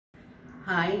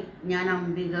Hi, ഞാൻ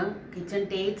Ambika. Kitchen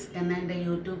takes എന്ന എൻ്റെ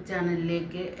യൂട്യൂബ്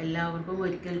ചാനലിലേക്ക് എല്ലാവർക്കും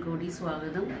ഒരിക്കൽ കൂടി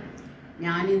സ്വാഗതം.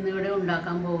 ഞാൻ ഇന്നിവിടെ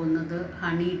ഉണ്ടാക്കാൻ പോകുന്നത്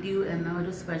ഹണി ഡ്യൂ എന്ന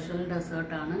ഒരു സ്പെഷ്യൽ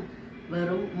ഡെസേർട്ടാണ്.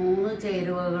 വെറും 3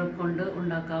 ചേരുവകൾ കൊണ്ട്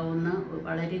ഉണ്ടാക്കാവുന്ന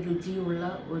വളരെ രുചിയുള്ള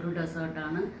ഒരു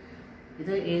ഡെസേർട്ടാണ്.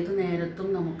 ഇത് ഏതു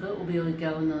നേരത്തും നമുക്ക്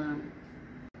ഉപയോഗിക്കാവുന്നതാണ്.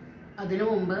 അതിനു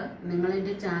മുമ്പ് നിങ്ങൾ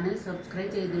എൻ്റെ ചാനൽ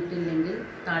സബ്സ്ക്രൈബ് ചെയ്തിട്ടില്ലെങ്കിൽ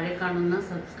താഴെ കാണുന്ന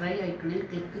സബ്സ്ക്രൈബ് ഐക്കണിൽ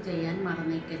ക്ലിക്ക് ചെയ്യാൻ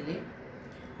മറന്നേക്കല്ലേ.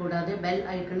 കൂടാതെ ബെൽ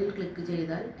ഐക്കണിൽ ക്ലിക്ക്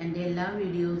ചെയ്താൽ എൻ്റെ എല്ലാ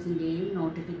വീഡിയോസിൻ്റെയും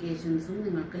നോട്ടിഫിക്കേഷൻസും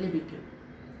നിങ്ങൾക്ക് ലഭിക്കും.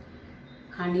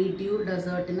 ഹണി ഡ്യൂ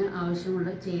ഡെസേർട്ടിന്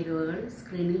ആവശ്യമുള്ള ചേരുവകൾ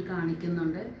സ്ക്രീനിൽ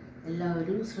കാണിക്കുന്നുണ്ട്,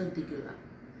 എല്ലാവരും ശ്രദ്ധിക്കുക.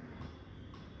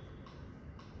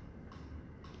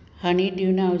 ഹണി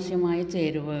ഡ്യൂവിന് ആവശ്യമായ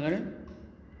ചേരുവകൾ: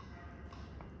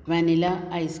 വനില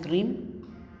ഐസ്ക്രീം.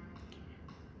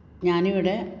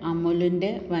 ഞാനിവിടെ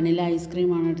അമുലിൻ്റെ വനില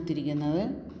ഐസ്ക്രീമാണ് എടുത്തിരിക്കുന്നത്.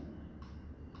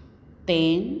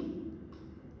 തേൻ,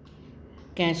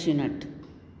 കാഷ്യൂനട്ട്.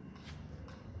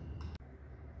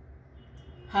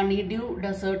 ഹണി ഡ്യൂ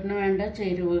ഡെസേർട്ടിന് വേണ്ട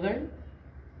ചേരുവകൾ: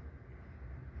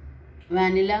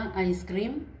 വാനില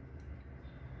ഐസ്ക്രീം,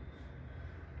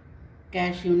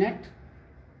 കാഷ്യൂനട്ട്,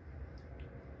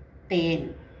 തേൻ.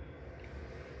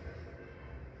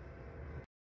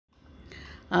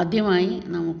 ആദ്യമായി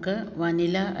നമുക്ക്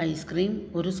വനില ഐസ്ക്രീം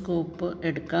ഒരു സ്കൂപ്പ്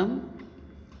എടുക്കാം.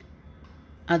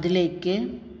 അതിലേക്ക്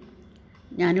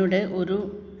ഞാനിവിടെ 1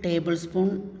 ടേബിൾ സ്പൂൺ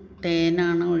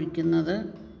തേനാണ് ഒഴിക്കുന്നത്.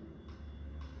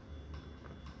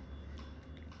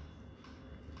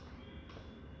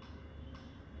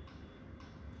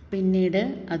 പിന്നീട്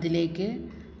അതിലേക്ക്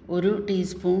 1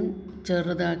 ടീസ്പൂൺ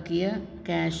ചെറുതാക്കിയ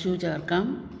കാഷ്യൂ ചേർക്കാം.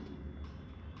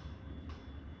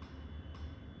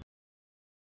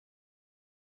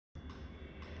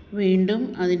 വീണ്ടും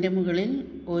അതിൻ്റെ മുകളിൽ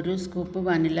 1 scoop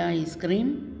vanilla ice cream,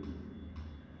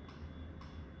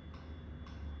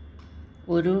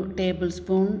 1 table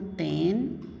spoon തേൻ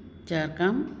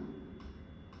ചേർക്കാം.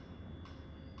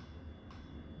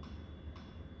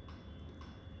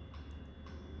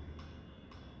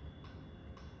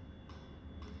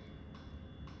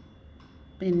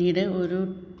 പിന്നീട് 1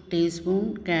 ടീസ്പൂൺ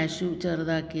കാഷ്യൂ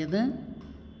ചെറുതാക്കിയത്.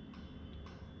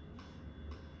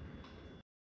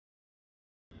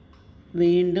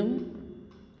 വീണ്ടും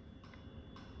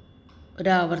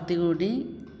ഒരാവർത്തി കൂടി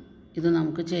ഇത്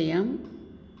നമുക്ക് ചെയ്യാം.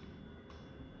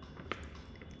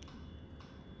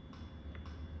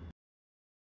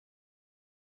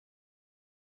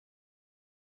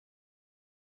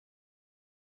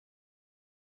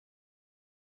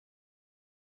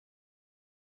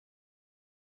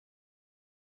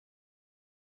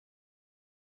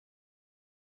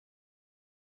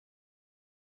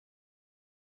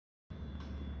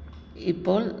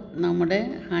 ഇപ്പോൾ നമ്മുടെ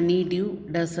ഹണി ഡ്യൂ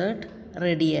ഡെസേർട്ട്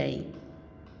റെഡിയായി.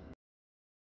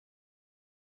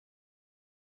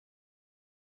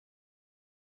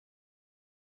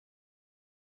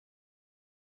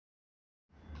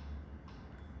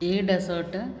 ഈ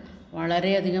ഡെസേർട്ട്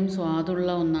വളരെയധികം സ്വാദുള്ള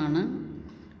ഒന്നാണ്.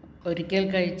 ഒരിക്കൽ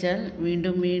കഴിച്ചാൽ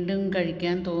വീണ്ടും വീണ്ടും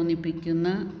കഴിക്കാൻ തോന്നിപ്പിക്കുന്ന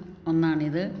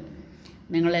ഒന്നാണിത്.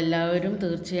 നിങ്ങളെല്ലാവരും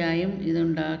തീർച്ചയായും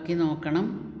ഇതുണ്ടാക്കി നോക്കണം.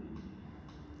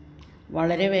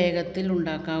 വളരെ വേഗത്തിൽ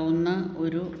ഉണ്ടാക്കാവുന്ന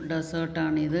ഒരു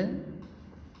ഡെസേർട്ടാണിത്.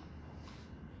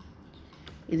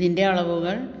 ഇതിൻ്റെ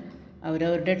അളവുകൾ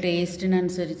അവരവരുടെ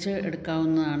ടേസ്റ്റിനനുസരിച്ച്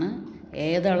എടുക്കാവുന്നതാണ്.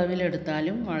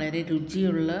 ഏതളവിലെടുത്താലും വളരെ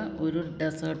രുചിയുള്ള ഒരു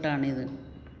ഡെസേർട്ടാണിത്.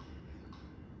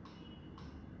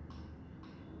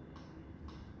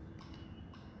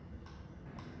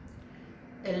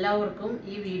 എല്ലാവർക്കും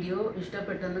ഈ വീഡിയോ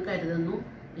ഇഷ്ടപ്പെട്ടെന്ന് കരുതുന്നു.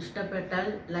 ഇഷ്ടപ്പെട്ടാൽ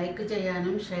ലൈക്ക്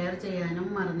ചെയ്യാനും ഷെയർ ചെയ്യാനും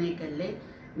മറന്നേക്കല്ലേ.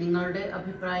 നിങ്ങളുടെ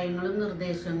അഭിപ്രായങ്ങളും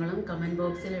നിർദ്ദേശങ്ങളും കമൻറ്റ്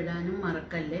ബോക്സിൽ ഇടാനും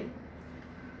മറക്കല്ലേ.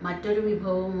 മറ്റൊരു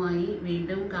വിഭവവുമായി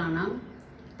വീണ്ടും കാണാം.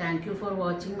 Thank you for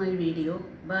watching my video.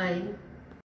 By.